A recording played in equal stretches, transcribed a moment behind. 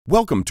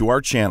Welcome to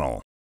our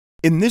channel.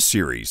 In this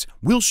series,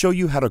 we'll show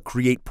you how to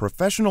create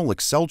professional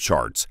Excel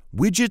charts,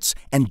 widgets,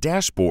 and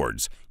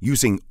dashboards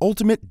using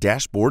Ultimate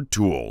Dashboard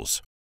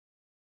tools.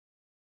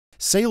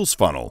 Sales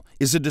funnel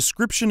is a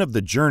description of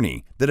the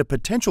journey that a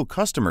potential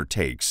customer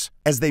takes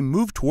as they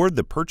move toward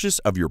the purchase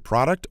of your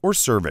product or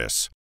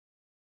service.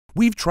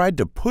 We've tried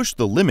to push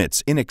the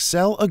limits in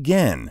Excel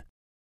again.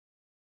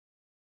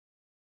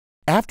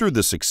 After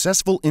the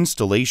successful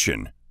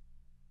installation,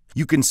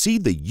 you can see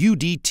the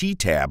UDT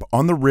tab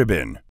on the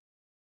ribbon.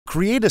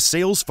 Create a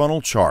sales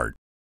funnel chart.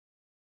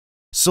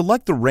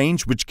 Select the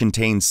range which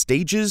contains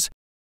stages,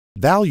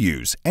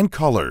 values, and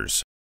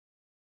colors.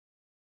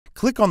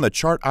 Click on the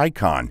chart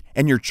icon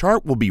and your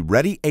chart will be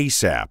ready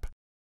ASAP.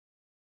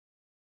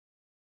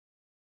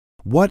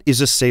 What is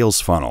a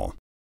sales funnel?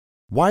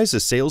 Why is a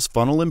sales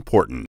funnel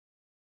important?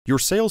 Your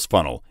sales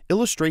funnel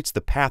illustrates the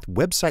path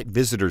website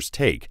visitors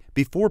take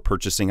before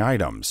purchasing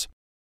items.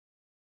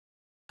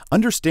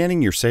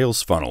 Understanding your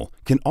sales funnel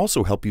can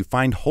also help you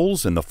find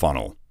holes in the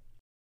funnel,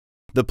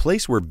 the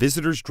place where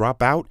visitors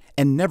drop out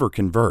and never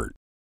convert.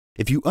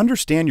 If you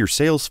understand your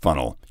sales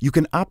funnel, you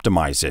can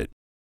optimize it,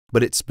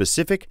 but it's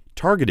specific,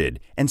 targeted,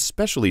 and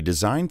specially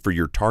designed for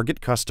your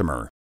target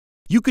customer.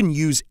 You can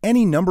use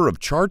any number of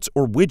charts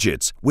or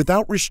widgets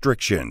without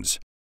restrictions.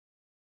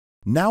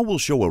 Now we'll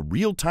show a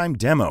real-time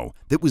demo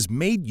that was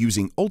made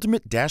using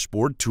Ultimate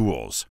Dashboard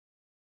tools.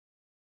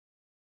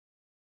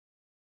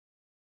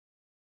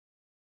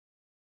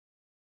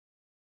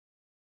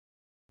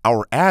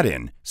 Our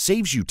add-in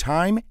saves you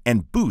time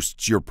and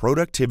boosts your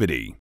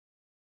productivity.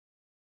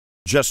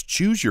 Just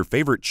choose your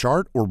favorite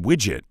chart or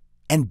widget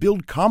and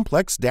build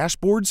complex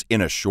dashboards in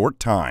a short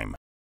time.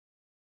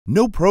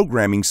 No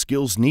programming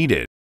skills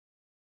needed.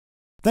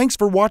 Thanks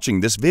for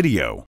watching this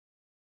video.